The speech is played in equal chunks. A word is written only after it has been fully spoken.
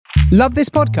Love this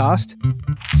podcast?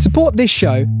 Support this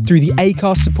show through the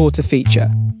Acast supporter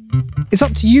feature. It's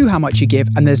up to you how much you give,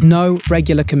 and there's no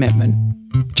regular commitment.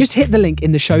 Just hit the link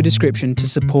in the show description to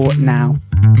support now.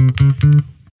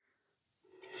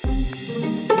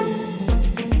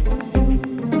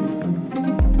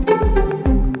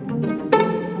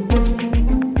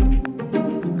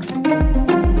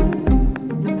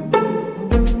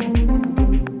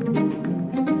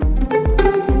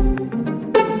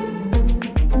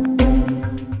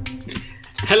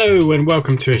 Hello and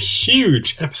welcome to a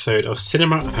huge episode of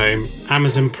Cinema at Home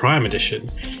Amazon Prime Edition.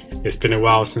 It's been a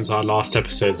while since our last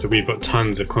episode, so we've got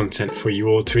tons of content for you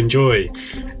all to enjoy.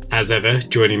 As ever,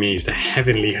 joining me is the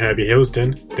heavenly Herbie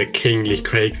Hilsden, the kingly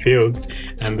Craig Fields,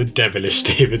 and the devilish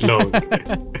David Long.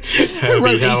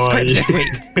 Herbie, how are you? This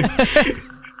week?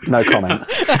 No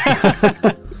comment.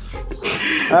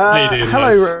 How you doing,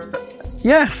 hello.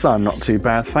 Yes, I'm not too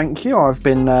bad, thank you.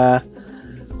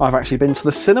 I've actually been to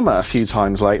the cinema a few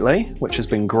times lately, which has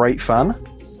been great fun.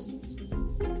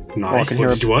 Nice. What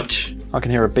did you watch? I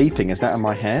can hear a beeping. Is that in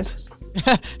my head?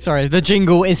 Sorry, the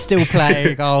jingle is still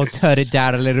playing. I'll turn it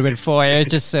down a little bit for you,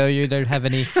 just so you don't have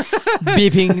any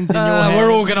beepings in your head.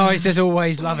 We're organised as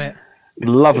always. Love it.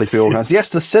 Lovely to be organised.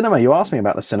 Yes, the cinema. You asked me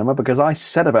about the cinema because I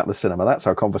said about the cinema. That's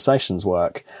how conversations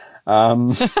work.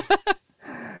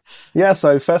 Yeah,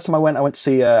 so first time I went to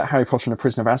see Harry Potter and the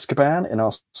Prisoner of Azkaban in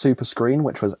our super screen,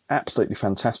 which was absolutely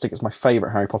fantastic. It's my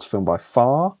favourite Harry Potter film by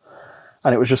far.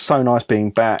 And it was just so nice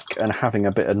being back and having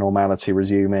a bit of normality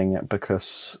resuming,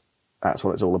 because that's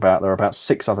what it's all about. There are about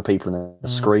 6 other people in the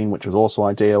screen, which was also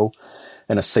ideal,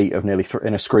 in a screen of nearly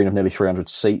 300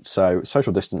 seats. So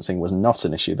social distancing was not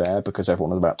an issue there because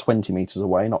everyone was about 20 metres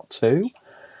away, not 2.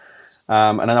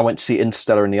 And then I went to see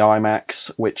Interstellar in the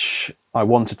IMAX, which I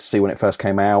wanted to see when it first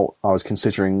came out. I was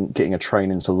considering getting a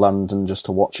train into London just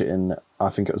to watch it in, I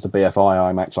think it was the BFI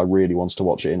IMAX I really wanted to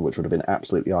watch it in, which would have been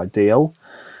absolutely ideal.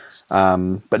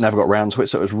 But never got round to it,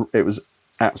 so it was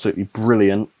absolutely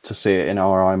brilliant to see it in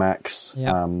our IMAX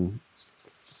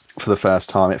for the first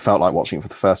time. It felt like watching it for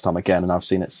the first time again, and I've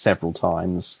seen it several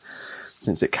times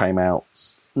since it came out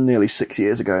nearly 6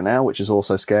 years ago now, which is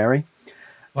also scary.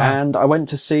 Wow. And I went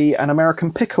to see An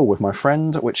American Pickle with my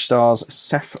friend, which stars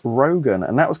Seth Rogen,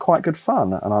 and that was quite good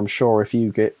fun. And I'm sure if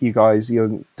you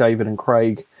David and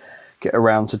Craig, get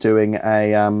around to doing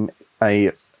a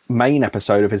main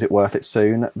episode of Is It Worth It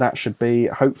soon, that should be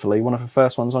hopefully one of the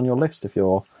first ones on your list if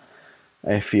you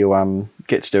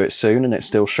get to do it soon and it's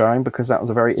still showing, because that was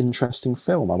a very interesting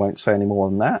film. I won't say any more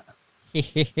than that. But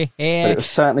it was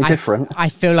certainly different. I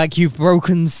feel like you've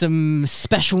broken some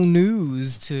special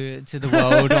news to the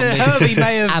world on this. Herbie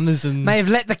Amazon may have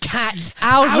let the cat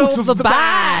out of the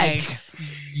bag.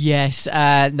 Yes,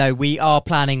 no, we are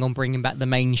planning on bringing back the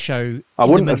main show. I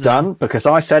wouldn't have done, because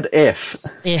I said if.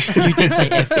 If, you did say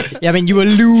if. Yeah, I mean, you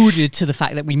alluded to the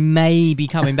fact that we may be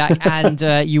coming back,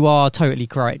 and you are totally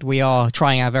correct. We are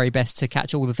trying our very best to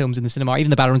catch all the films in the cinema,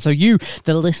 even the battle run, so you,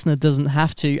 the listener, doesn't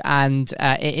have to, and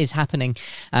it is happening.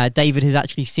 David has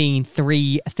actually seen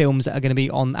 3 films that are going to be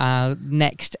on our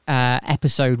next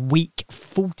episode, week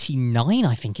 49,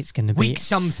 I think it's going to be. Week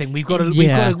something. We've got to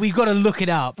look it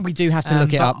up. We do have to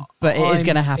look it up, but it is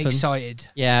going to happen. Excited.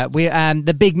 Yeah, we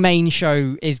the big main show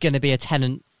is going to be a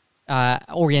Tenant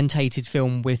orientated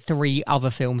film with 3 other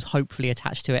films hopefully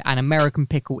attached to it, and American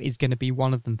Pickle is going to be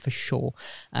one of them for sure,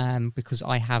 because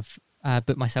I have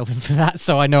booked myself in for that,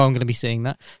 so I know I'm going to be seeing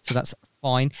that, so that's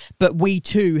fine. But we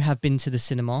too have been to the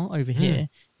cinema over here,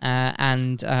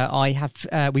 and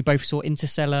we both saw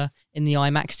Interstellar in the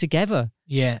IMAX together.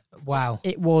 Yeah, wow.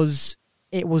 It was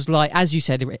like, as you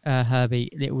said, Herbie,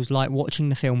 it was like watching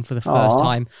the film for the first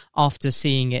time after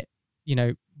seeing it,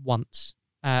 once.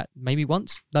 Maybe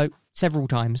once? No, several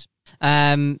times.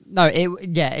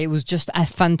 It was just a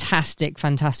fantastic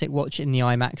watch in the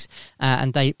IMAX,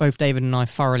 and both David and I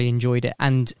thoroughly enjoyed it,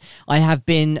 and I have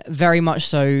been very much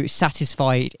so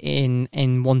satisfied in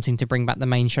wanting to bring back the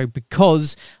main show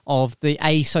because of the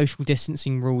social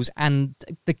distancing rules and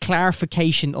the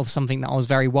clarification of something that I was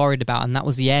very worried about, and that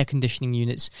was the air conditioning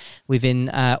units within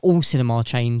all cinema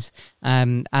chains,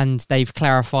 and they've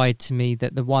clarified to me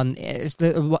that the one,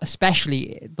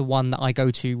 especially the one that I go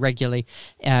to regularly,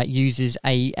 uses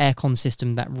a aircon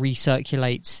system that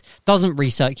doesn't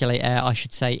recirculate air, I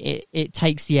should say. It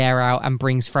takes the air out and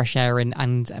brings fresh air in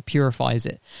and purifies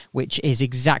it, which is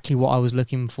exactly what I was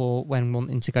looking for when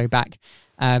wanting to go back.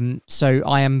 So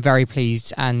I am very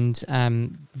pleased and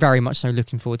very much so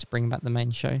looking forward to bringing back the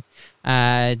main show.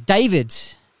 David,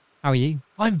 how are you?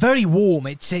 I'm very warm.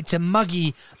 It's a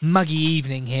muggy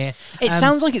evening here. It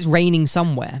sounds like it's raining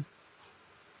somewhere.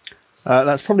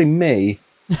 That's probably me.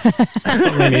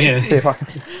 Not many, yeah. See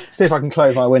if I can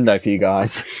close my window for you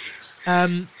guys.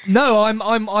 No,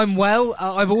 I'm well.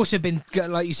 I've also been,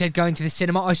 like you said, going to the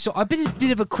cinema. I've been a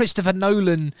bit of a Christopher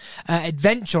Nolan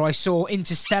adventure. I saw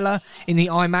Interstellar in the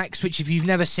IMAX, which if you've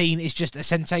never seen is just a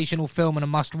sensational film and a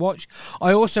must watch.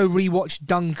 I also rewatched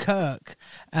Dunkirk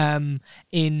in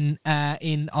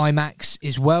IMAX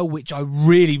as well, which I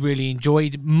really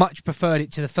enjoyed. Much preferred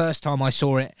it to the first time I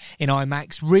saw it in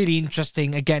IMAX. Really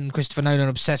interesting. Again, Christopher Nolan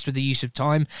obsessed with the use of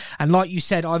time. And like you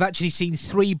said, I've actually seen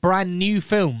 3 brand new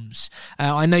films.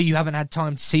 I know you haven't had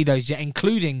time to see those yet,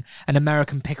 including An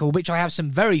American Pickle, which I have some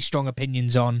very strong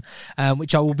opinions on,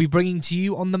 which I will be bringing to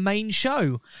you on the main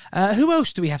show. Who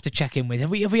else do we have to check in with?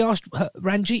 Have we asked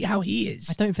Ranjit how he is?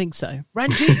 I don't think so.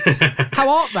 Ranjit, how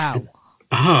art thou?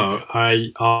 Oh,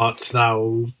 I art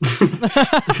thou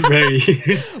very.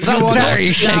 That was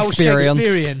very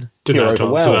Shakespearean. Didn't know how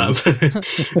to answer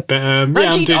that. But,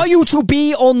 Ranjit, are you to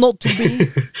be or not to be?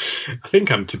 I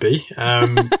think I'm to be. I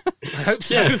hope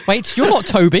so. Yeah. Wait, you're not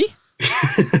Toby.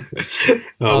 I wish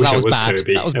that I was was bad.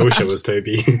 Toby. That was I wish I bad. was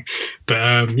Toby.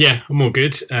 But yeah, I'm all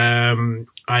good.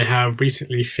 I have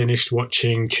recently finished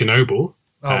watching Chernobyl.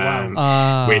 Oh,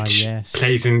 wow. Which yes.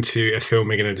 plays into a film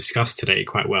we're going to discuss today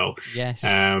quite well. Yes.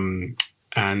 Yeah,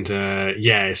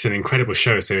 it's an incredible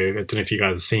show. So I don't know if you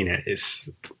guys have seen it.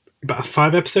 It's about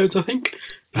 5 episodes, I think.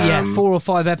 Yeah, 4 or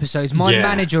 5 episodes. My yeah.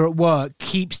 manager at work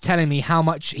keeps telling me how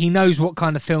much he knows what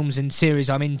kind of films and series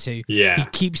I'm into. Yeah. He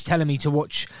keeps telling me to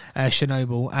watch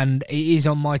Chernobyl, and it is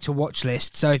on my to watch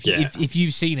list. So if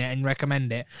you've seen it and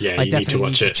recommend it, Yeah, I you definitely need to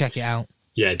watch it. check it out.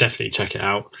 Yeah, definitely check it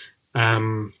out.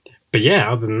 But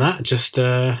yeah, other than that, just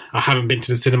I haven't been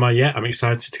to the cinema yet. I'm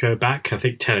excited to go back. I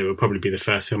think Tenet will probably be the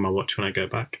first film I watch when I go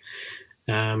back.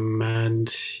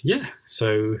 And yeah,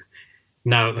 so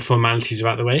now that the formalities are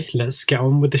out of the way, let's get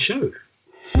on with the show.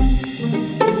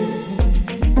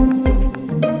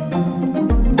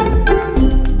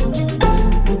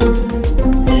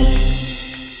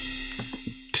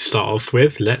 To start off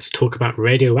with, let's talk about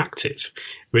Radioactive,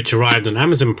 which arrived on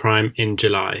Amazon Prime in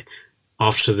July.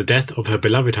 After the death of her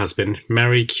beloved husband,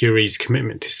 Marie Curie's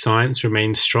commitment to science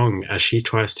remains strong as she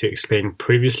tries to explain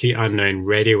previously unknown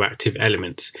radioactive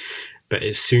elements, but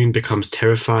it soon becomes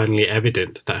terrifyingly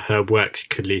evident that her work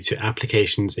could lead to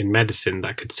applications in medicine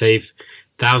that could save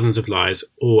thousands of lives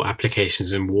or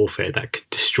applications in warfare that could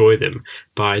destroy them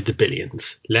by the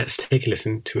billions. Let's take a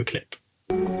listen to a clip.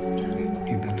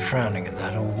 You've been frowning at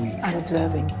that all week. I'm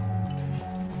observing.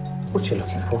 What you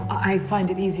looking for? I find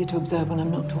it easier to observe when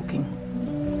I'm not talking.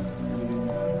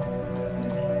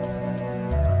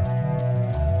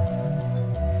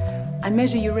 I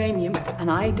measure uranium and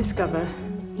I discover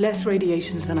less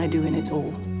radiations than I do in its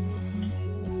ore.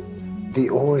 The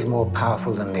ore is more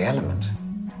powerful than the element.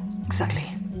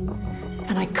 Exactly.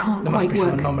 And I can't There must quite be some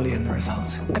work. anomaly in the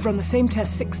results. I've run the same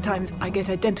test 6 times. I get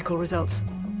identical results.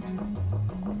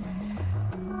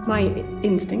 My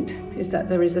instinct is that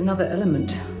there is another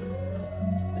element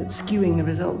that's skewing the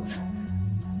results.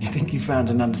 You think you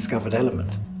found an undiscovered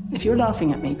element? If you're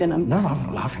laughing at me, then I'm... No, I'm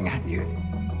not laughing at you.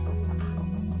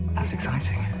 That's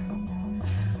exciting.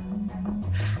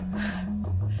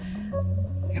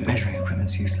 Your measuring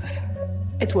equipment's useless.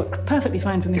 It's worked perfectly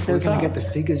fine for me If so we're going far. to get the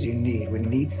figures you need, we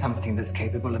need something that's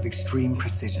capable of extreme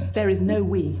precision. There is no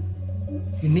we.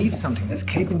 You need something that's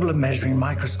capable of measuring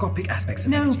microscopic aspects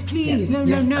of No, energy. please, Yes, no,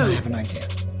 yes, no, no. I have an idea.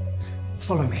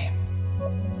 Follow me.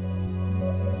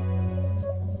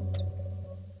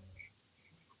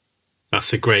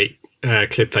 That's a great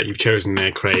clip that you've chosen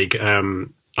there, Craig.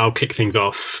 I'll kick things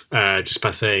off just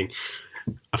by saying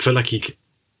I feel like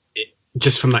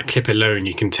just from that clip alone,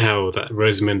 you can tell that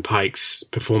Rosamund Pike's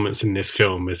performance in this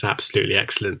film is absolutely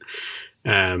excellent.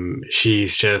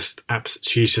 She's just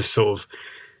sort of,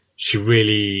 she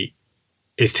really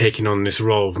is taking on this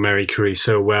role of Marie Curie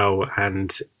so well,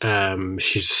 and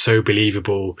she's so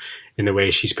believable in the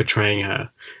way she's portraying her.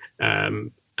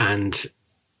 And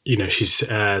you know, she's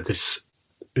this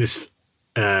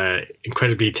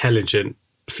incredibly intelligent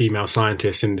female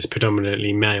scientist in this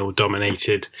predominantly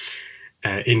male-dominated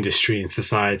industry and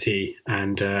society,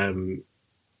 and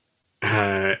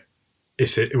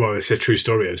it's a true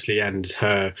story, obviously, and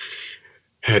her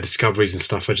discoveries and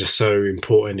stuff are just so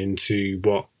important into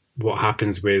what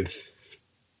happens with,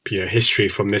 you know, history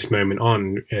from this moment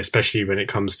on, especially when it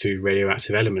comes to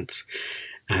radioactive elements.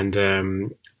 And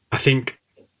I think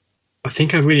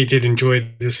I really did enjoy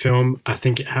this film. I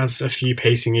think it has a few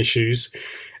pacing issues,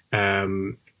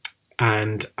 and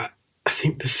I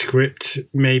think the script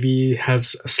maybe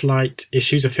has slight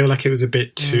issues. I feel like it was a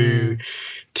bit too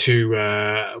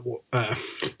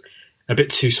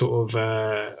sort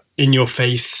of in your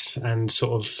face and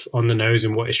sort of on the nose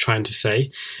in what it's trying to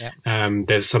say. Yeah.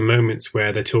 There's some moments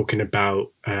where they're talking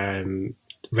about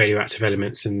radioactive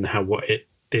elements and how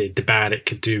the bad it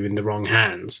could do in the wrong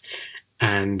hands,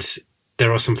 and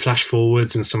there are some flash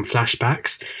forwards and some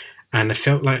flashbacks, and it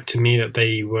felt like to me that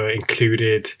they were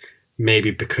included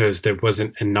maybe because there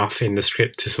wasn't enough in the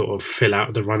script to sort of fill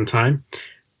out the runtime.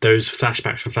 Those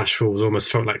flashbacks and flash forwards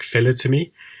almost felt like filler to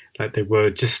me. Like they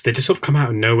just sort of come out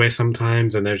of nowhere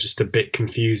sometimes, and they're just a bit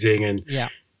confusing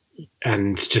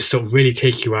and just sort of really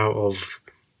take you out of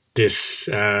this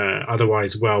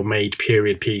otherwise well-made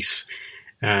period piece.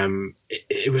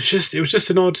 It was just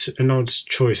an odd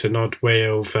choice, an odd way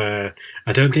of. I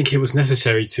don't think it was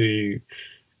necessary to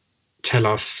tell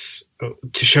us,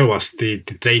 to show us the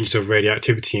dangers of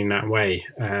radioactivity in that way.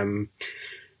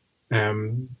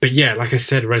 But yeah, like I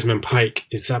said, Rosamund Pike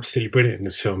is absolutely brilliant in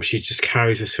this film. She just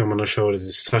carries this film on her shoulders.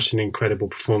 It's such an incredible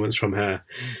performance from her.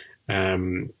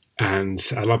 And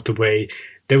I love the way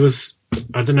there was,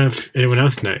 I don't know if anyone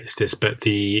else noticed this, but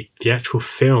the actual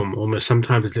film almost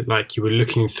sometimes looked like you were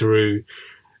looking through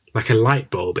like a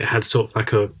light bulb. It had sort of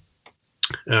like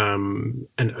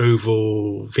an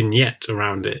oval vignette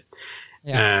around it.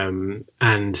 Yeah.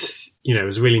 And, you know, it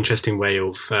was a really interesting way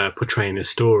of portraying the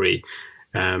story.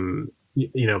 You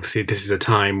know, obviously this is a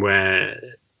time where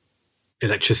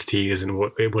electricity isn't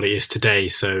what it is today,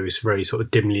 so it's very sort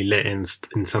of dimly lit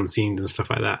in some scenes and stuff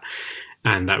like that,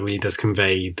 and that really does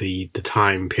convey the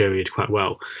time period quite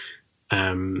well.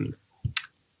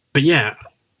 But yeah,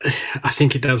 I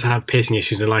think it does have pacing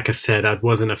issues, and like I said, I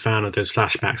wasn't a fan of those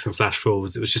flashbacks and flash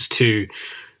forwards. It was just too,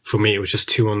 for me, it was just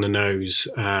too on the nose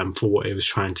for what it was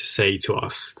trying to say to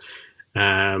us.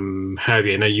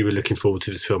 Herbie, I know you were looking forward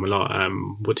to this film a lot.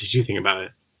 What did you think about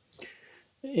it?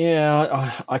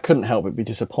 Yeah, I couldn't help but be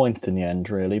disappointed in the end,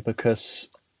 really,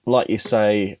 because, like you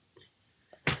say,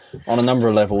 on a number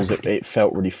of levels, it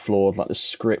felt really flawed. Like the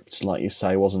script, like you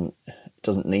say,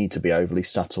 doesn't need to be overly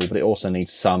subtle, but it also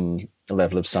needs some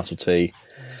level of subtlety,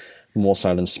 more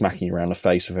so than smacking you around the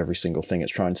face with every single thing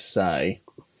it's trying to say.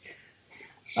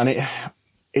 And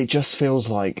it just feels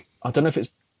like, I don't know if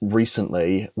it's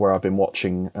recently where I've been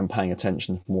watching and paying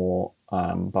attention to more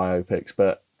biopics,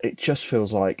 but it just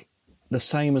feels like the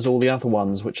same as all the other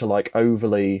ones, which are like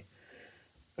overly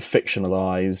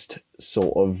fictionalized,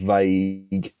 sort of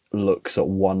vague looks at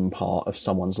one part of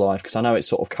someone's life. Because I know it's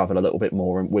sort of covered a little bit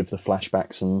more with the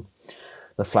flashbacks and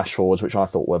the flash forwards, which I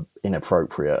thought were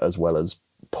inappropriate as well as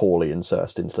poorly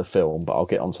inserted into the film, but I'll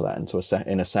get onto that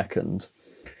in a second.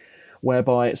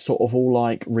 Whereby it's sort of all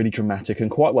like really dramatic and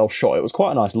quite well shot. It was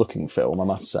quite a nice looking film, I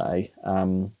must say.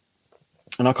 And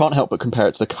I can't help but compare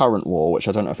it to The Current War, which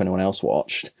I don't know if anyone else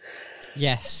watched.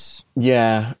 Yes.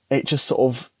 Yeah, it just sort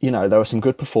of, you know, there were some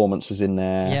good performances in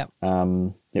there.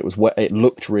 Yep. It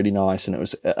looked really nice, and it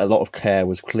was a lot of care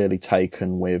was clearly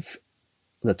taken with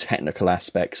the technical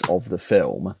aspects of the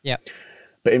film. Yep.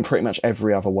 But in pretty much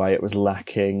every other way, it was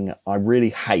lacking. I really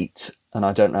hate, and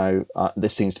I don't know,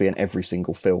 this seems to be in every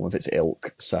single film of its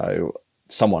ilk, so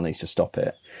someone needs to stop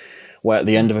it, where at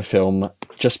the end of a film,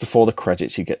 just before the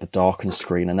credits, you get the darkened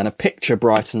screen, and then a picture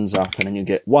brightens up, and then you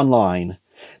get one line,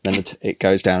 then it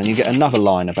goes down, and you get another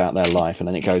line about their life, and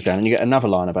then it goes down, and you get another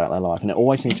line about their life, and it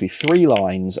always seems to be 3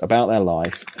 lines about their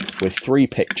life with 3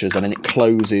 pictures, and then it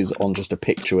closes on just a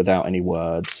picture without any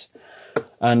words.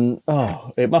 And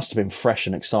it must have been fresh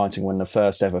and exciting when the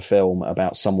first ever film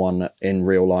about someone in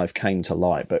real life came to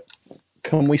light. But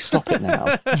can we stop it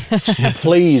now?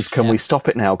 Please, can we stop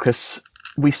it now? Because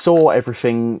we saw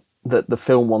everything that the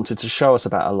film wanted to show us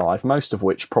about her life, most of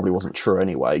which probably wasn't true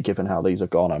anyway, given how these have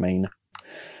gone. I mean,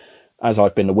 as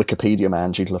I've been a Wikipedia man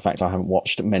due to the fact I haven't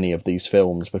watched many of these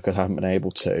films because I haven't been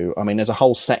able to. I mean, there's a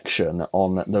whole section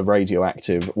on the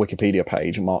Radioactive Wikipedia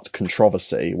page marked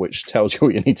controversy, which tells you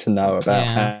all you need to know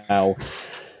about how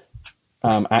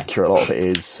accurate a lot of it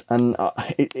is. And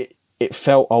it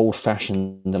felt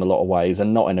old-fashioned in a lot of ways,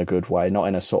 and not in a good way, not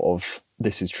in a sort of,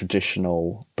 this is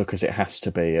traditional because it has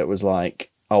to be. It was like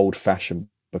old-fashioned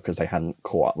because they hadn't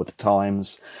caught up with the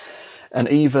times. And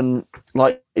even,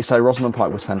 like you say, Rosamund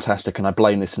Pike was fantastic, and I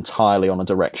blame this entirely on the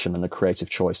direction and the creative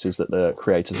choices that the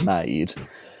creators made.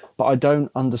 But I don't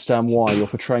understand why you're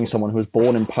portraying someone who was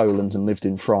born in Poland and lived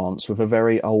in France with a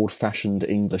very old-fashioned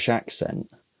English accent.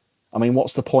 I mean,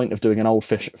 what's the point of doing an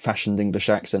old-fashioned English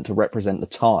accent to represent the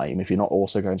time if you're not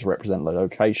also going to represent the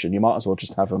location? You might as well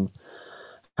just have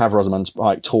Rosamund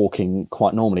Pike talking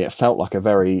quite normally. It felt like a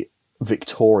very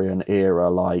Victorian era,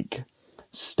 like,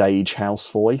 stage house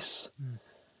voice,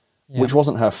 which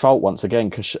wasn't her fault once again,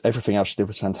 because everything else she did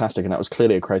was fantastic, and that was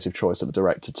clearly a creative choice that the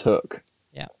director took.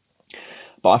 Yeah.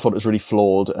 But I thought it was really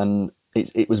flawed, and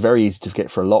it was very easy to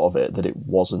forget for a lot of it that it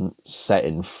wasn't set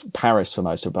in Paris for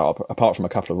most of it, apart from a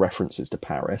couple of references to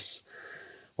Paris,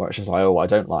 where it's just like, oh, I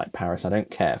don't like Paris, I don't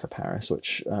care for Paris,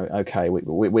 which, okay,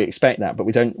 we expect that, but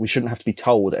we shouldn't have to be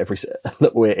told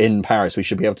that we're in Paris. We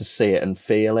should be able to see it and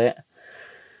feel it.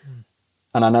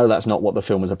 And I know that's not what the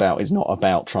film is about. It's not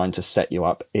about trying to set you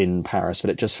up in Paris, but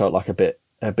it just felt like a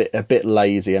bit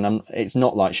lazy. And it's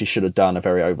not like she should have done a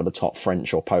very over-the-top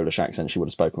French or Polish accent. She would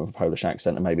have spoken with a Polish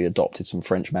accent and maybe adopted some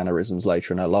French mannerisms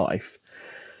later in her life,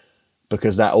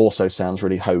 because that also sounds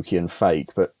really hokey and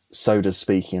fake, but so does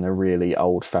speaking in a really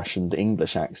old-fashioned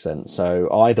English accent. So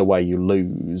either way you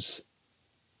lose.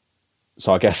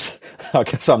 So I guess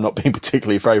I'm not being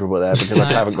particularly favourable there, because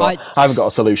I haven't got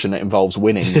a solution that involves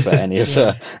winning for any of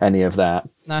that.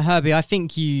 No, Herbie, I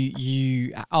think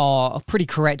you are pretty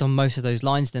correct on most of those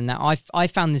lines. Then I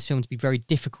found this film to be very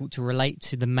difficult to relate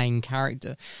to the main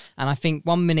character, and I think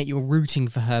one minute you're rooting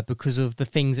for her because of the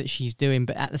things that she's doing,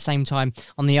 but at the same time,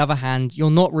 on the other hand,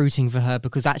 you're not rooting for her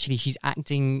because actually she's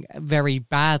acting very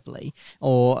badly.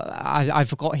 Or I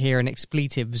forgot here an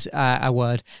expletives a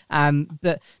word,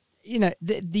 but. You know,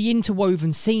 the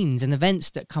interwoven scenes and events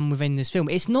that come within this film,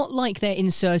 it's not like they're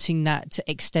inserting that to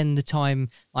extend the time,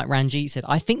 like Ranjit said.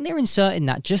 I think they're inserting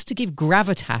that just to give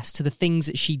gravitas to the things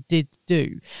that she did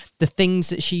do. The things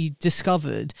that she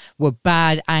discovered were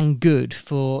bad and good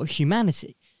for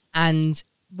humanity. And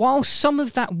while some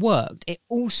of that worked, it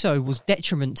also was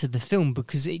detriment to the film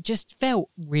because it just felt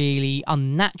really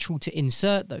unnatural to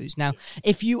insert those. Now,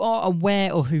 if you are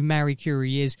aware of who Marie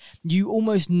Curie is, you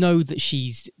almost know that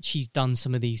she's done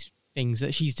some of these things,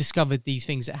 that she's discovered these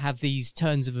things that have these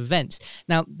turns of events.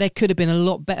 Now, there could have been a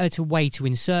lot better way to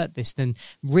insert this than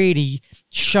really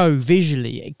show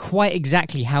visually quite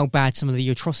exactly how bad some of the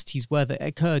atrocities were that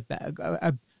occurred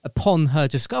upon her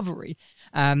discovery.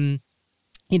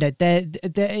 You know,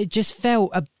 it just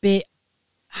felt a bit.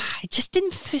 It just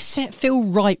didn't feel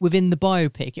right within the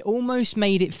biopic. It almost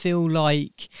made it feel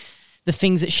like the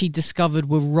things that she discovered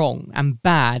were wrong and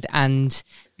bad and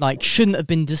like shouldn't have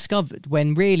been discovered.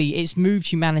 When really, it's moved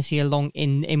humanity along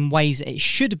in ways that it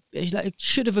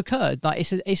should have occurred.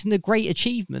 Like it's a great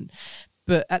achievement,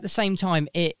 but at the same time,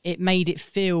 it made it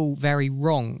feel very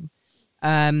wrong.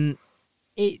 I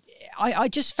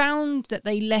just found that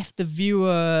they left the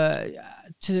viewer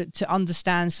to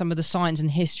understand some of the science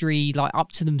and history like up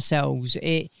to themselves.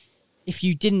 If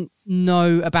you didn't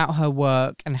know about her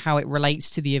work and how it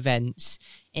relates to the events,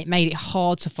 it made it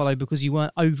hard to follow because you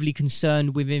weren't overly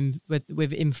concerned with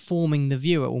informing the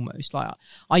viewer. Almost like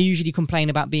I usually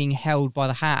complain about being held by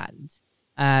the hand.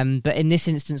 But in this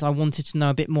instance, I wanted to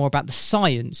know a bit more about the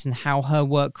science and how her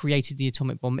work created the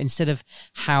atomic bomb instead of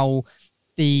how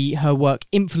her work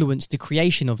influenced the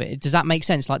creation of it. Does that make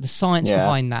sense? Like the science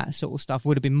behind that sort of stuff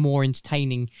would have been more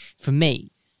entertaining for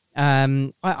me.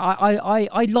 I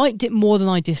liked it more than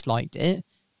I disliked it,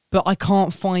 but I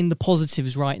can't find the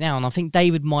positives right now. And I think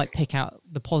David might pick out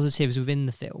the positives within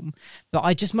the film, but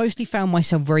I just mostly found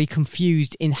myself very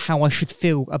confused in how I should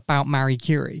feel about Marie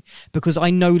Curie, because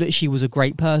I know that she was a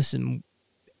great person.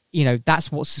 You know,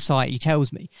 that's what society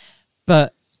tells me.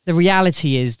 But the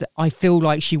reality is that I feel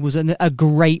like she was a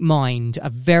great mind, a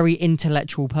very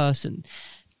intellectual person,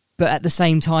 but at the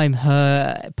same time,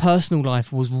 her personal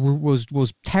life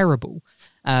was terrible.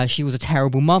 She was a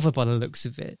terrible mother by the looks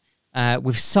of it,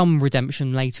 with some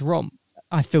redemption later on.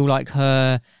 I feel like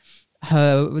her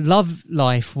love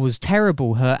life was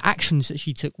terrible. Her actions that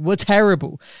she took were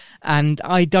terrible, and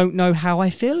I don't know how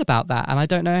I feel about that, and I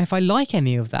don't know if I like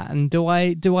any of that. And do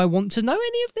I want to know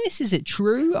any of this? Is it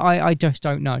true? I just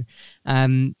don't know.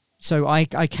 So I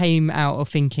came out of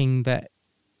thinking that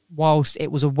whilst it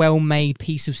was a well-made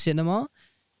piece of cinema,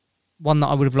 one that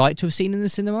I would have liked to have seen in the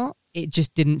cinema, it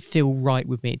just didn't feel right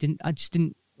with me. I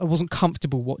wasn't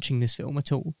comfortable watching this film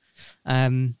at all.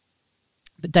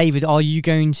 But David, are you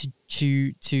going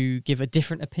to give a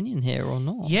different opinion here or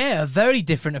not? Yeah, a very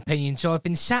different opinion. So I've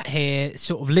been sat here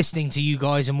sort of listening to you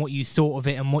guys and what you thought of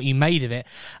it and what you made of it,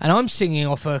 and I'm singing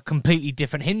off a completely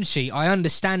different hymn sheet. I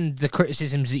understand the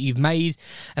criticisms that you've made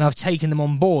and I've taken them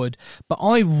on board, but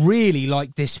I really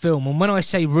liked this film. And when I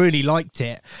say really liked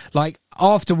it, like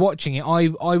after watching it,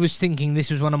 I was thinking this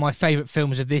was one of my favourite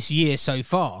films of this year so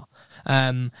far.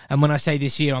 And when I say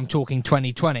this year, I'm talking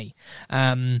 2020.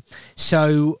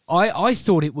 So I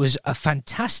thought it was a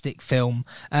fantastic film.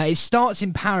 It starts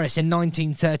in Paris in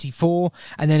 1934,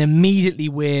 and then immediately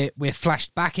we're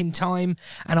flashed back in time.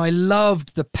 And I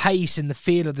loved the pace and the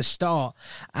feel of the start.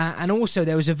 And also,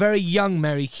 there was a very young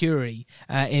Mary Curie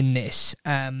in this.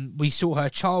 We saw her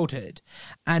childhood,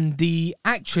 and the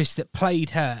actress that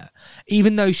played her,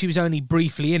 even though she was only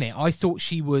briefly in it, I thought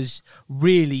she was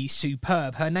really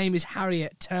superb. Her name is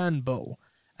Harriet Turnbull.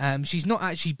 She's not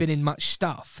actually been in much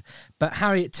stuff, but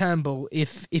Harriet Turnbull,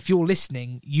 if you're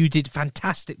listening, you did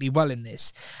fantastically well in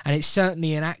this, and it's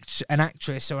certainly an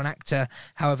actress or an actor,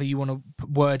 however you want to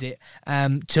word it,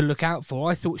 to look out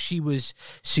for. I thought she was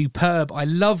superb. I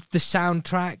loved the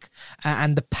soundtrack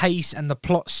and the pace and the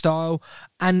plot style,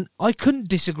 and I couldn't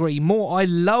disagree more. I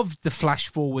loved the flash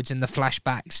forwards and the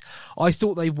flashbacks. I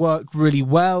thought they worked really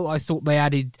well. I thought they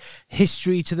added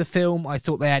history to the film. I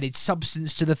thought they added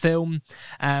substance to the film.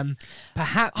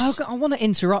 Perhaps I want to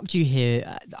interrupt you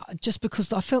here, just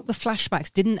because I felt the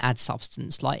flashbacks didn't add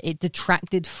substance. Like, it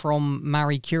detracted from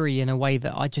Marie Curie in a way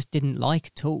that I just didn't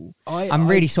like at all. I'm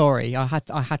really sorry. I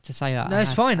had to say that. No,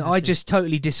 it's fine. I just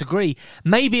totally disagree.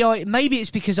 Maybe it's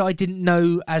because I didn't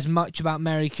know as much about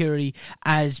Marie Curie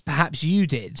as perhaps you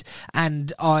did,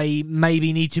 and I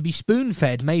maybe need to be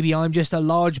spoon-fed. Maybe I'm just a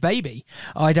large baby.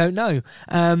 I don't know.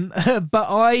 But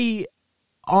I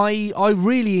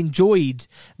really enjoyed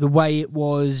the way it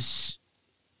was,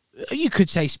 you could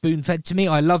say, spoon-fed to me.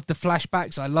 I loved the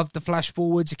flashbacks. I loved the flash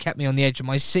forwards. It kept me on the edge of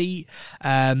my seat.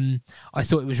 I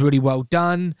thought it was really well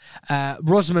done.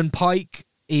 Rosamund Pike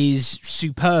is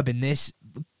superb in this.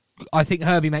 I think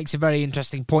Herbie makes a very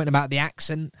interesting point about the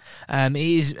accent. It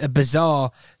is a bizarre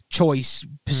choice,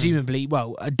 presumably,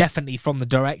 well, definitely from the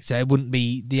director. It wouldn't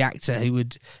be the actor who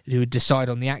would decide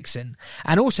on the accent.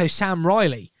 And also Sam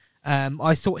Riley.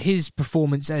 I thought his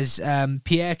performance as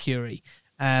Pierre Curie,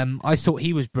 I thought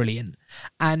he was brilliant.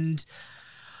 And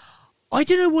I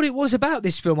don't know what it was about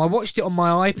this film. I watched it on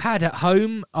my iPad at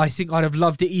home. I think I'd have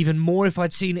loved it even more if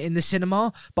I'd seen it in the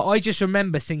cinema. But I just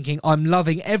remember thinking, I'm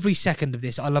loving every second of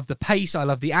this. I love the pace. I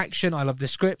love the action. I love the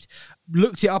script.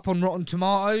 Looked it up on Rotten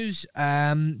Tomatoes.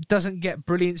 Doesn't get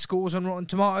brilliant scores on Rotten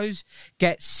Tomatoes.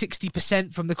 Gets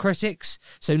 60% from the critics.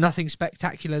 So nothing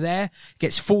spectacular there.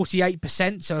 Gets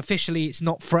 48%. So officially it's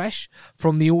not fresh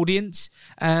from the audience.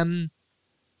 And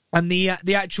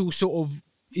the actual sort of,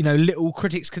 little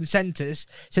critics' consensus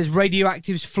says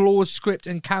Radioactive's flawed script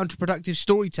and counterproductive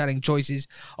storytelling choices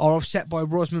are offset by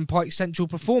Rosamund Pike's central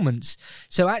performance.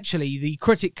 So actually, the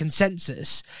critic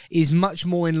consensus is much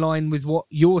more in line with what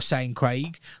you're saying,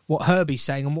 Craig, what Herbie's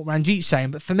saying, and what Ranjit's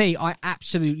saying. But for me, I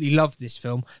absolutely loved this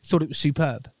film. Thought it was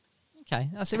superb. Okay,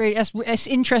 that's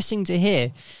interesting to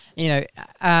hear. I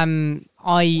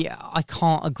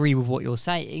can't agree with what you're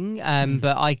saying,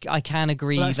 but I can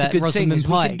agree that Rosamund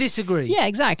Pike. We can disagree. Yeah,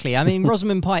 exactly. I mean,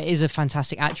 Rosamund Pike is a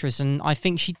fantastic actress, and I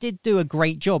think she did do a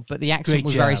great job. But the accent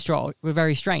was very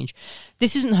strange.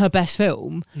 This isn't her best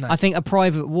film. No. I think A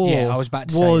Private War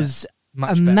was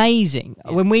amazing.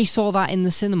 Yeah. When we saw that in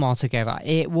the cinema together,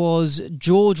 it was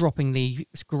jaw-droppingly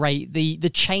great. The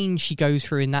change she goes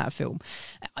through in that film,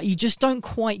 you just don't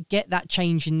quite get that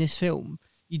change in this film.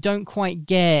 You don't quite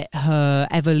get her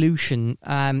evolution.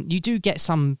 You do get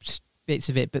some bits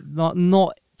of it, but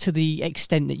not to the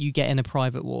extent that you get in A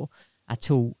Private War at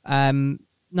all. I mean,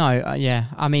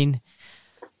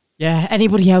 yeah.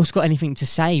 Anybody else got anything to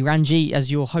say? Ranjit, as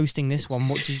you're hosting this one,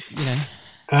 what do you know?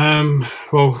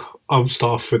 Well, I'll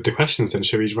start off with the questions then.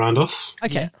 Shall we round off?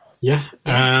 Okay. Yeah.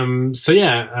 I'm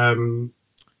going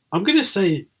to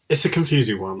say it's a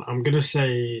confusing one. I'm going to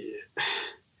say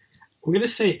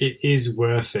it is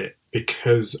worth it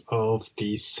because of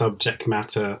the subject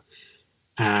matter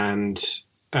and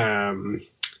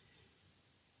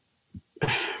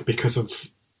because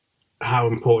of how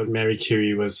important Mary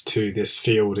Curie was to this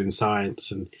field in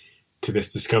science and to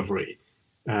this discovery.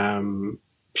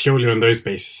 Purely on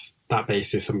that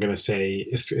basis, I'm going to say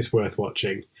it's worth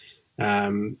watching.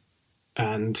 And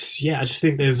yeah, I just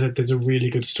think there's a really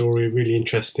good story, really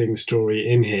interesting story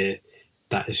in here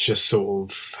that is just sort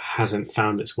of hasn't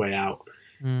found its way out.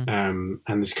 And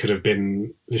this should have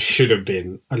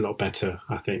been a lot better,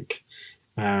 I think.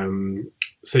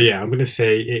 So yeah, I'm going to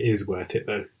say it is worth it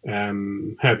though.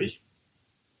 Herbie?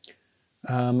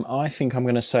 I think I'm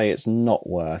going to say it's not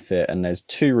worth it, and there's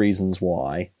two reasons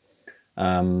why.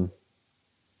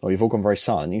 You've all gone very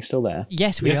silent. Are you still there?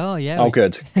 Yes, we are. Yeah. Oh,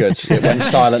 good. It went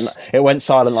silent. It went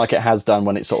silent like it has done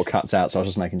when it sort of cuts out. So I was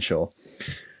just making sure.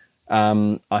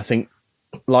 I think,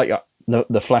 like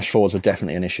the flash forwards were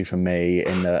definitely an issue for me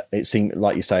in that it seemed,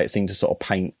 like you say, it seemed to sort of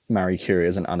paint Marie Curie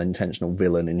as an unintentional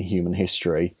villain in human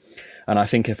history. And I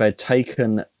think if they'd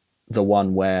taken the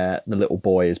one where the little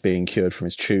boy is being cured from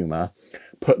his tumour,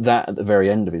 put that at the very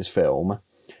end of his film,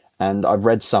 and I've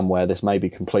read somewhere, this may be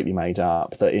completely made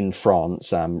up, that in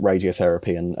France,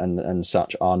 radiotherapy and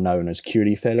such are known as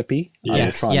curie therapy.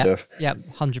 Yes,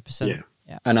 100%.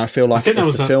 Yeah. And I feel like if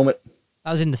the film...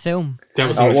 That was in the film. That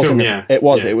was in the film, yeah. It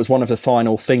was. Yeah. It was one of the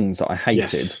final things that I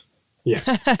hated. Yes.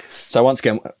 Yeah. So once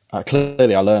again,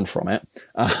 clearly I learned from it.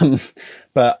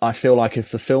 But I feel like if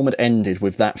the film had ended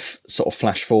with that sort of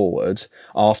flash forward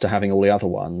after having all the other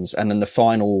ones, and then the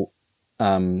final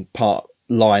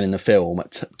line in the film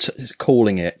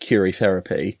calling it Curie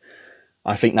therapy,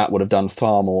 I think that would have done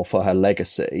far more for her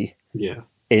legacy. Yeah.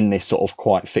 In this sort of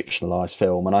quite fictionalized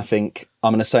film. And I think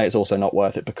I'm going to say it's also not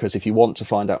worth it, because if you want to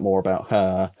find out more about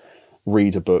her,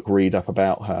 read a book, read up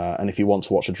about her. And if you want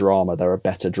to watch a drama, there are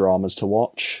better dramas to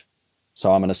watch.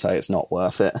 So I'm going to say it's not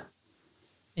worth it.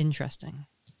 Interesting.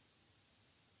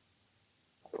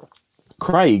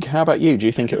 Craig, how about you? Do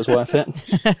you think it was worth it?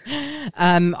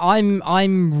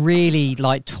 I'm really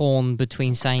like torn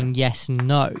between saying yes and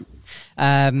no.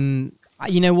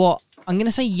 You know what? I'm going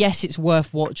to say yes, it's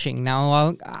worth watching.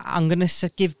 Now, I'm going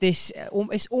to give this...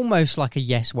 It's almost like a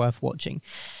yes worth watching.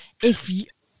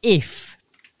 If...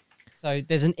 So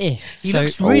there's an if. He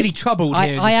looks really troubled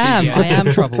here. I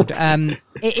am troubled.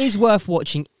 It is worth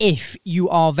watching if you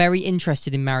are very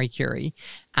interested in Marie Curie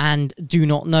and do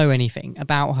not know anything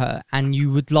about her, and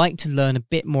you would like to learn a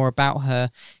bit more about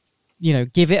her. You know,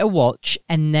 give it a watch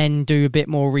and then do a bit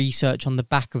more research on the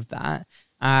back of that.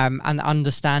 And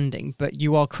understanding, but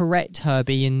you are correct,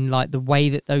 Herbie, in like the way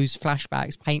that those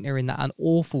flashbacks paint her in that an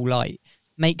awful light,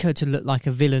 make her to look like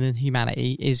a villain in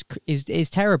humanity is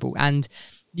terrible. And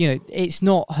you know, it's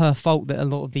not her fault that a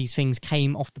lot of these things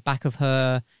came off the back of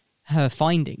her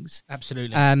findings.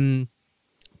 Absolutely.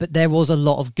 But there was a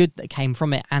lot of good that came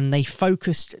from it, and they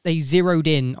zeroed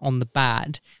in on the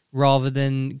bad rather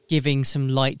than giving some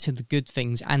light to the good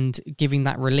things and giving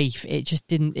that relief. It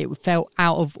felt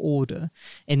out of order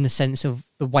in the sense of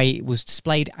the way it was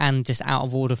displayed, and just out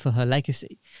of order for her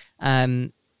legacy.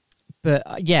 But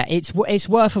yeah, it's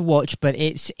worth a watch, but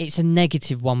it's a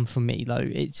negative one for me though.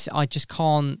 I just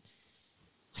can't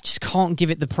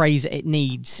give it the praise that it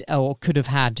needs or could have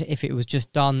had if it was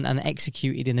just done and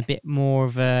executed in a bit more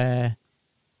of a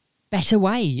better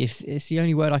way. It's the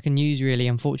only word I can use, really,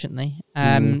 unfortunately.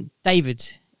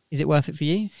 David, is it worth it for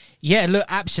you? Yeah, look,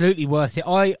 absolutely worth it.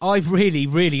 I've really,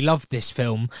 really loved this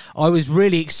film. I was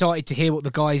really excited to hear what the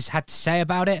guys had to say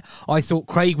about it. I thought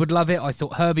Craig would love it. I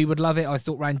thought Herbie would love it. I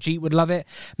thought Ranjit would love it.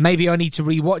 Maybe I need to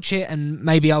rewatch it, and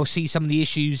maybe I'll see some of the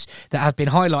issues that have been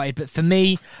highlighted. But for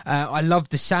me, I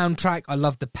loved the soundtrack. I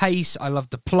loved the pace. I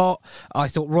loved the plot. I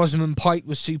thought Rosamund Pike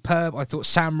was superb. I thought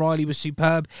Sam Riley was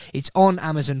superb. It's on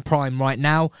Amazon Prime right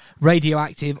now.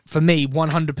 Radioactive, for me,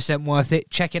 100% worth it.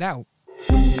 Check it out.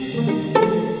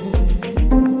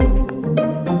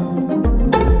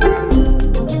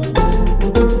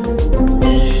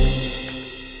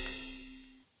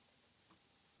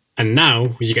 And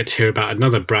now you get to hear about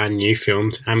another brand new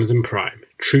film to Amazon Prime,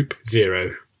 Troop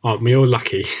Zero. Aren't we all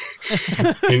lucky?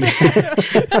 Maybe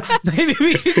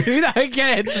we should do that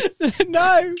again.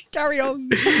 No, carry on.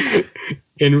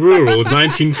 In rural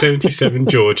 1977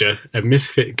 Georgia, a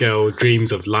misfit girl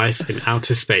dreams of life in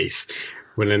outer space.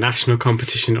 When a national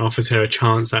competition offers her a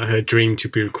chance at her dream to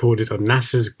be recorded on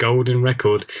NASA's golden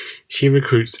record, she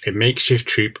recruits a makeshift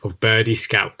troop of birdie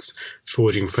scouts,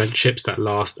 forging friendships that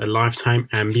last a lifetime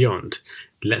and beyond.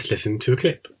 Let's listen to a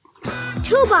clip.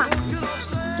 Toolbox!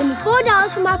 Give me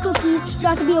 $4 for my cookies so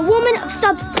I can be a woman of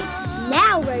substance.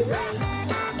 Now, Ray Ray,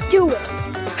 do it.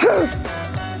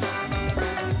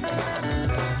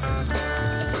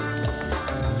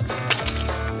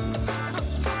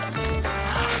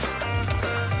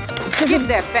 Give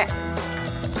that back.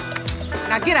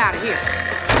 Now get out of here.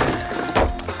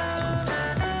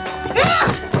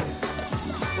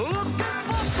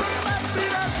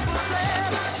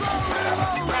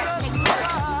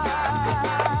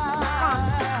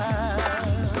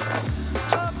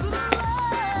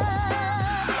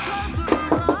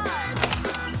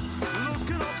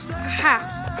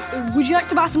 Hi. Would you like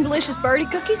to buy some delicious birdie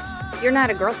cookies? You're not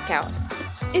a Girl Scout.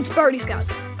 It's Birdie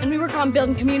Scouts, and we work on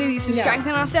building communities to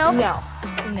strengthen ourselves. No.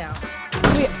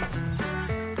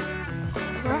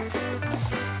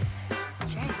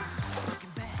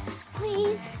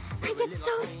 Please, I get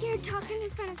so scared talking in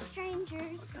front of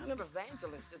strangers. What kind of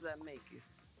evangelist does that make you?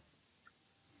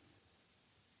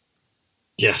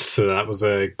 Yes, so that was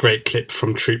a great clip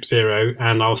from Troop Zero,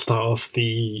 and I'll start off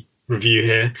the review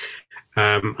here.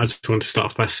 I just want to start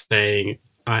off by saying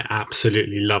I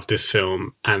absolutely love this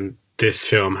film, and this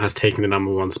film has taken the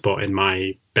number one spot in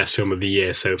my best film of the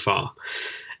year so far.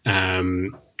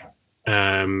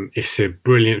 It's a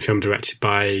brilliant film directed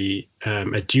by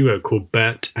a duo called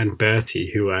Bert and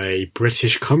Bertie, who are a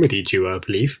British comedy duo, I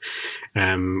believe,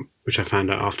 which I found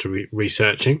out after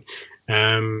researching.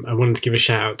 I wanted to give a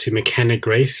shout out to McKenna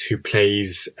Grace, who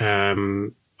plays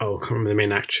I can't remember the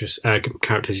main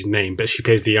character's name, but she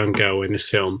plays the young girl in this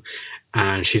film,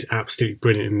 and she's absolutely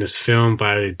brilliant in this film.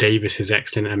 Viola Davis is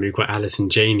excellent, and we've got Alison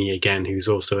Janney again, who's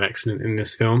also excellent in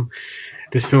this film.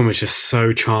 This film is just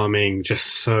so charming, just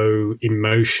so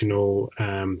emotional.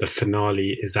 The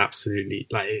finale is absolutely,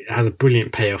 like, it has a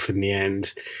brilliant payoff in the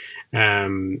end.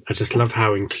 I just love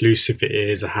how inclusive it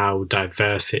is, how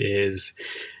diverse it is.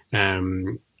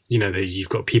 You've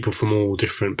got people from all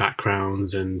different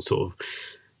backgrounds and sort of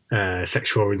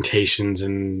sexual orientations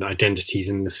and identities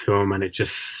in this film, and it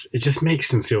just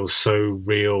makes them feel so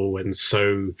real and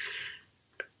so,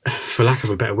 for lack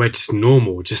of a better word, just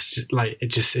normal. It's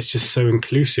just so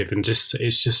inclusive, and it's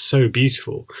just so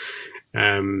beautiful.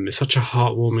 It's such a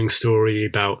heartwarming story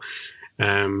about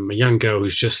a young girl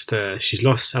who's just she's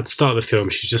lost at the start of the film.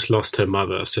 She's just lost her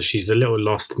mother, so she's a little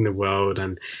lost in the world,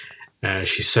 and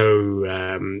she's so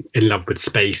in love with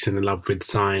space and in love with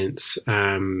science.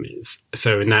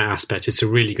 So in that aspect, it's a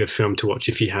really good film to watch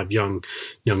if you have young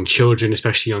children,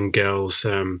 especially young girls.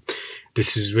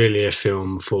 This is really a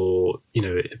film for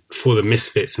the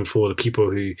misfits and for the people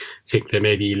who think they're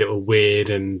maybe a little weird,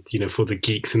 and for the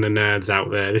geeks and the nerds out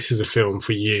there. This is a film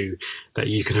for you that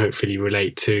you can hopefully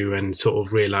relate to and sort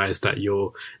of realize that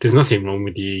there's nothing wrong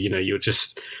with you. You're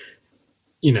just,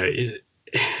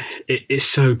 it's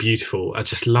so beautiful. I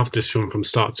just love this film from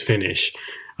start to finish.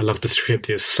 I love the script.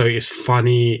 It's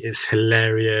funny. It's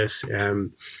hilarious.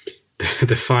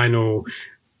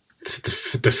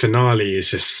 The finale is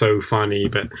just so funny,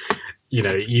 but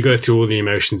you go through all the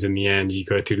emotions in the end. You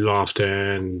go through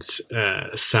laughter and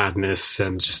sadness,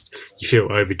 and just you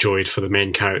feel overjoyed for the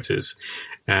main characters.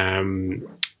 And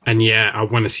yeah, I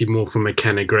want to see more from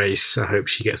McKenna Grace. I hope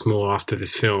she gets more after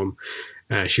this film.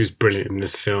 She was brilliant in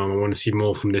this film. I want to see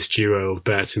more from this duo of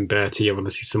Bert and Bertie. I want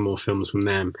to see some more films from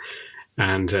them.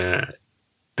 And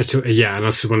and I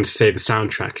also wanted to say the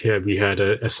soundtrack. Yeah, we heard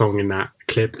a song in that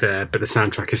clip there, but the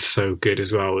soundtrack is so good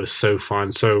as well. It's so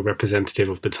fun, so representative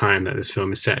of the time that this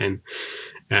film is set in.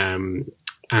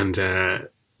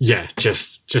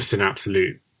 Just an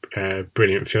absolute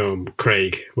brilliant film.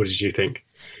 Craig, what did you think?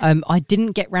 I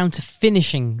didn't get round to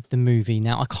finishing the movie.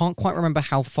 Now, I can't quite remember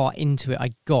how far into it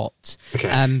I got.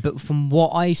 Okay. But from what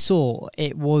I saw,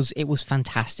 it was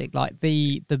fantastic. Like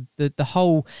the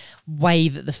whole way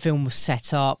that the film was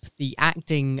set up, the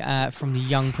acting from the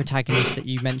young protagonist that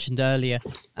you mentioned earlier,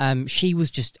 she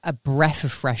was just a breath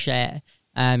of fresh air.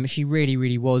 She really,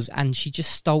 really was, and she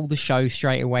just stole the show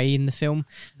straight away in the film.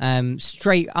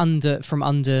 Straight from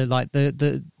under like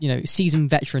the seasoned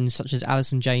veterans such as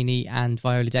Alison Janney and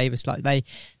Viola Davis. Like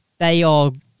they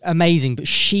are amazing, but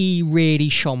she really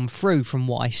shone through from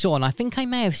what I saw, and I think I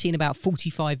may have seen about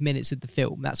 45 minutes of the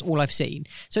film. That's all I've seen.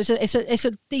 So it's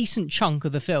a decent chunk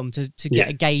of the film to get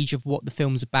a gauge of what the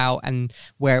film's about and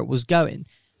where it was going.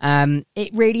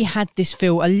 It really had this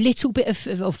feel, a little bit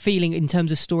of feeling in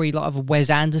terms of story, like of a Wes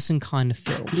Anderson kind of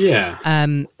film. Yeah.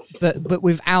 But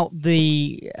without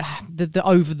the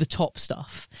over the top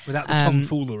stuff. Without the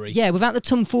tomfoolery. Yeah, without the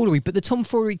tomfoolery. But the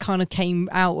tomfoolery kind of came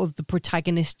out of the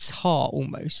protagonist's heart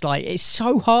almost. Like, it's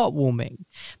so heartwarming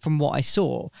from what I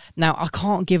saw. Now, I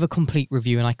can't give a complete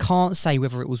review, and I can't say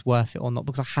whether it was worth it or not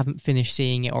because I haven't finished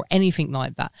seeing it or anything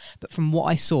like that. But from what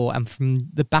I saw and from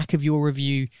the back of your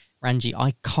review, Ranji,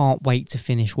 I can't wait to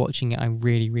finish watching it. I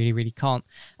really, really, really can't.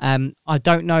 I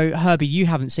don't know, Herbie, you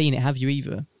haven't seen it, have you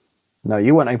either? No,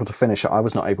 you weren't able to finish it. I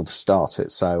was not able to start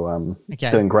it, so okay.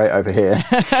 Doing great over here.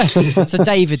 So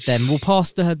David, then, we'll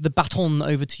pass the baton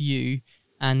over to you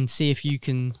and see if you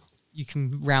can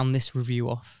round this review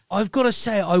off. I've got to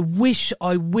say, I wish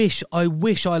I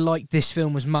liked this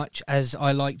film as much as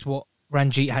I liked what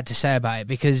Ranjit had to say about it,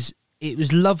 because it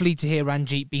was lovely to hear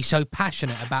Ranjit be so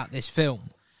passionate about this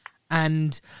film.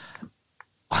 And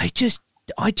I just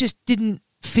didn't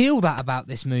feel that about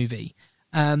this movie.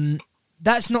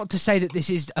 That's not to say that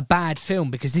this is a bad film,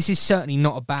 because this is certainly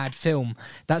not a bad film.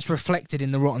 That's reflected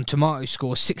in the Rotten Tomatoes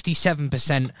score,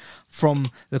 67% from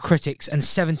the critics and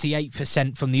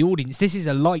 78% from the audience. This is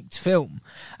a liked film.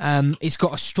 It's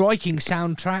got a striking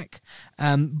soundtrack,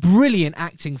 brilliant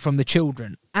acting from the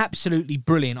children, absolutely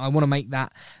brilliant. I want to make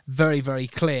that very, very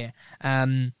clear.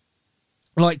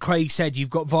 like Craig said, you've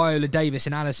got Viola Davis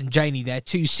and Alison Janney there,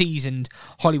 2 seasoned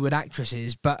Hollywood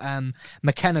actresses, but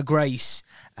McKenna Grace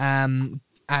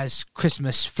as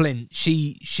Christmas Flint,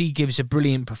 she gives a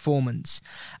brilliant performance,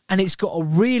 and it's got a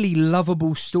really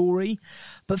lovable story.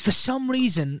 But for some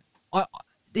reason,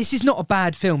 this is not a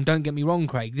bad film, don't get me wrong,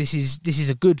 Craig. This is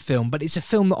a good film, but it's a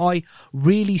film that I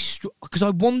really... because I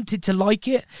wanted to like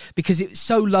it, because it's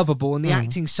so lovable and the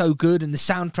acting's so good and the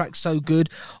soundtrack's so good.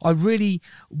 I really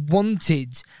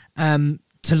wanted to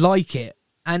like it.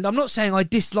 And I'm not saying I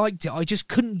disliked it, I just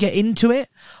couldn't get into it.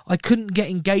 I couldn't get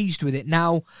engaged with it.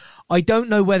 Now, I don't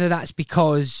know whether that's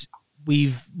because...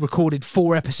 we've recorded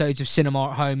 4 episodes of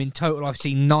Cinema at Home. In total, I've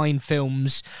seen 9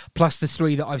 films, plus the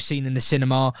 3 that I've seen in the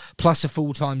cinema, plus a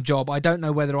full-time job. I don't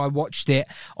know whether I watched it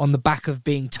on the back of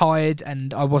being tired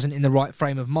and I wasn't in the right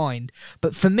frame of mind.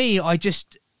 But for me, I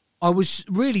was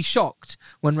really shocked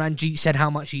when Ranjit said how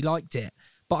much he liked it.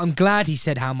 But I'm glad he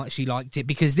said how much he liked it,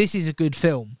 because this is a good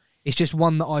film. It's just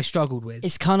one that I struggled with.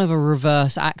 It's kind of a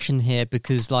reverse action here,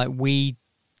 because like we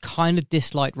kind of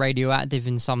disliked Radioactive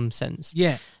in some sense.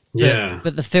 Yeah.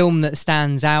 But the film that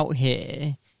stands out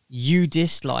here, you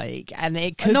dislike, and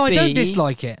it could be... No, I don't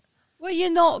dislike it. Well, you're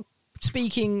not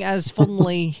speaking as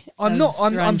fondly.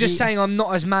 I'm just saying I'm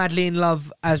not as madly in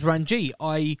love as Ranjit.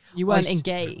 You weren't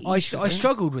engaged. I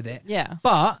struggled with it. Yeah,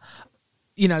 but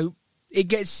you know, it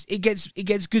gets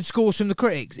good scores from the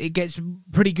critics. It gets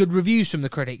pretty good reviews from the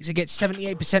critics. It gets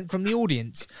 78% from the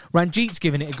audience. Ranjit's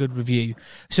given it a good review.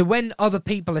 So when other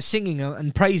people are singing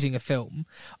and praising a film,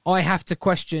 I have to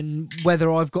question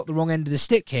whether I've got the wrong end of the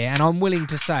stick here. And I'm willing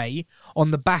to say,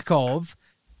 on the back of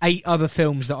 8 other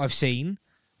films that I've seen,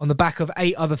 on the back of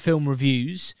 8 other film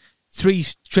reviews, 3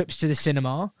 trips to the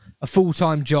cinema, a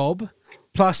full-time job,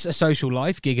 plus a social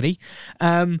life, giggity.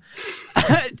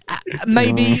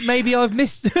 Maybe I've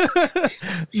missed.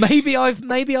 maybe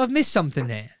I've missed something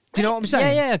here. Do you know what I'm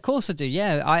saying? Yeah, of course I do.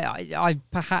 Yeah, I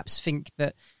perhaps think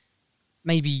that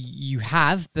maybe you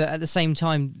have, but at the same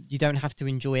time, you don't have to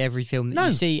enjoy every film that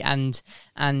you see. And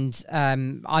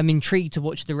I'm intrigued to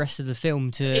watch the rest of the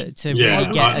film to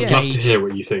really get I'd love to hear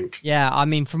what you think. Yeah, I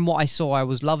mean, from what I saw, I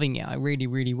was loving it. I really,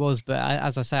 really was. But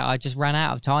as I say, I just ran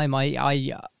out of time.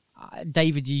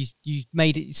 David, you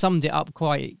summed it up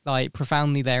quite like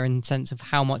profoundly there, in the sense of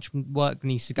how much work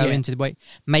needs to go into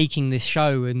making this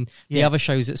show and the other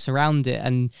shows that surround it,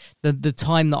 and the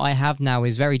time that I have now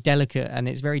is very delicate, and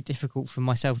it's very difficult for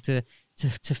myself to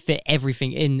fit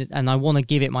everything in, and I want to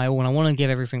give it my all, and I want to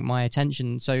give everything my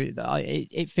attention. So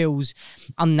it feels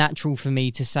unnatural for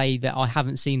me to say that I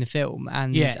haven't seen the film,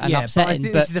 and upsetting. But I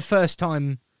think this is the first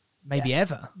time. Maybe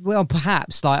ever. Well,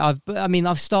 perhaps. I've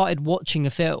started watching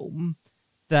a film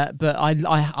but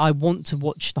I want to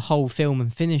watch the whole film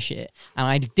and finish it, and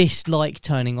I dislike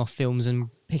turning off films and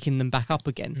picking them back up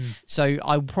again. So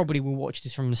I probably will watch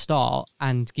this from the start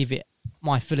and give it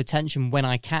my full attention when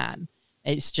I can.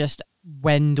 It's just,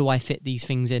 when do I fit these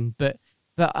things in? But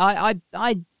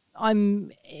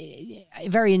I'm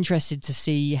very interested to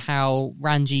see how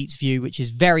Ranjit's view, which is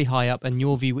very high up, and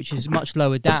your view, which is much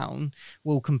lower down,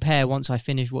 will compare once I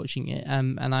finish watching it.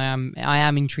 And I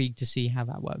am intrigued to see how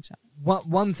that works out.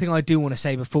 One thing I do want to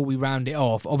say before we round it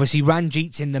off, obviously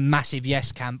Ranjit's in the massive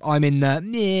yes camp. I'm in the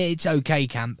it's okay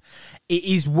camp. It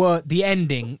is the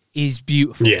ending is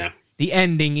beautiful. Yeah. The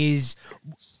ending is,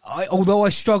 although I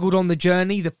struggled on the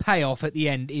journey, the payoff at the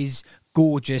end is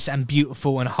gorgeous and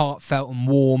beautiful and heartfelt and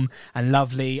warm and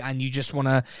lovely, and you just want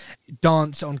to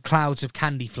dance on clouds of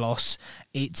candy floss.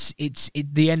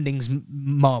 The ending's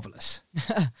marvellous.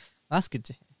 That's good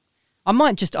to hear. I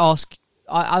might just ask,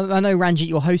 I know, Ranjit,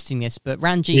 you're hosting this, but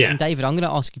Ranjit and David, I'm going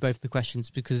to ask you both the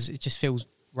questions because it just feels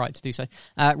right to do so.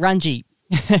 Ranjit,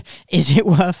 is it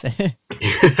worth it?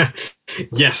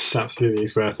 Yes, absolutely,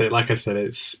 it's worth it. Like I said,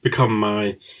 it's become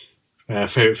my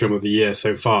favourite film of the year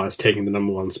so far. It's taking the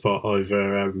number 1 spot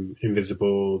over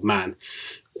Invisible Man.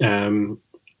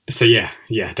 So yeah,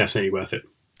 definitely worth it.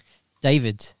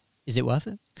 David, is it worth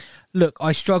it? Look,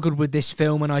 I struggled with this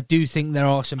film, and I do think there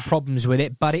are some problems with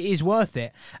it, but it is worth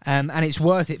it. And it's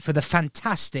worth it for the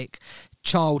fantastic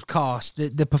child cast.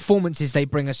 The performances they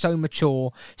bring are so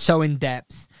mature, so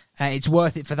in-depth. It's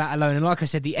worth it for that alone. And like I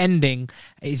said, the ending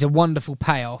is a wonderful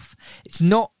payoff. It's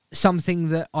not something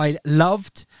that I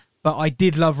loved, but I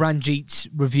did love Ranjit's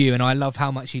review, and I love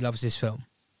how much he loves this film.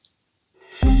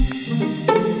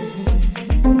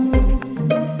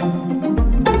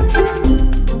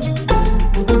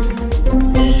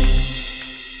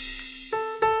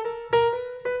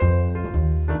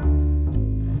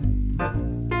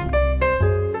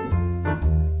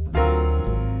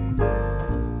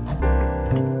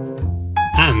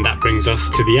 brings us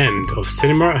to the end of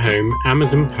Cinema at Home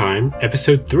Amazon Prime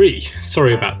Episode 3.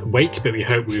 Sorry about the wait, but we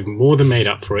hope we've more than made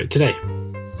up for it today.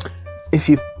 If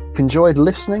you've enjoyed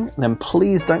listening, then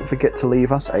please don't forget to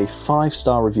leave us a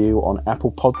 5-star review on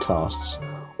Apple Podcasts.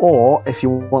 Or if you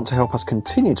want to help us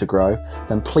continue to grow,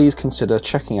 then please consider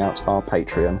checking out our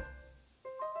Patreon.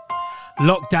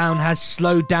 Lockdown has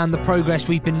slowed down the progress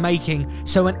we've been making,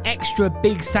 so an extra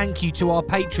big thank you to our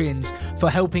Patreons for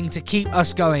helping to keep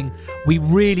us going. We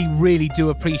really, really do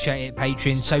appreciate it,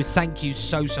 Patreon, so thank you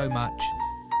so much.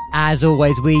 As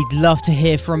always, we'd love to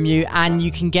hear from you, and you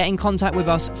can get in contact with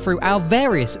us through our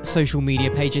various social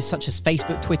media pages such as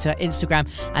Facebook, Twitter, Instagram,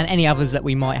 and any others that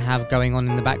we might have going on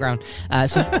in the background.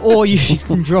 Or you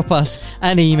can drop us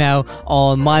an email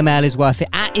on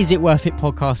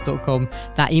mymail@isitworthitpodcast.com.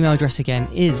 That email address again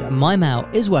is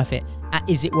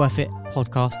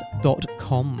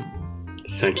mymail@isitworthitpodcast.com.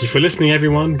 Thank you for listening,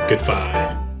 everyone.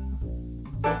 Goodbye.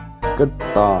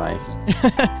 Goodbye.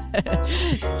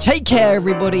 Take care,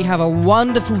 everybody. Have a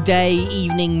wonderful day,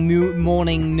 evening,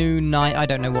 morning, noon, night. I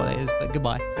don't know what it is, but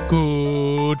goodbye.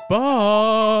 Goodbye.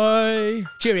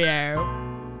 Cheerio.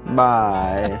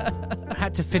 Bye. I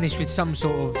had to finish with some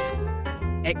sort of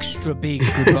extra big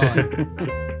goodbye.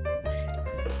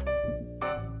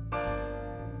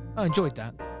 I enjoyed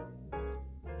that.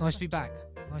 Nice to be back.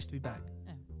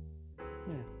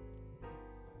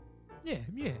 Yeah.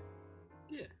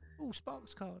 Oh,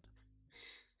 Sparks card.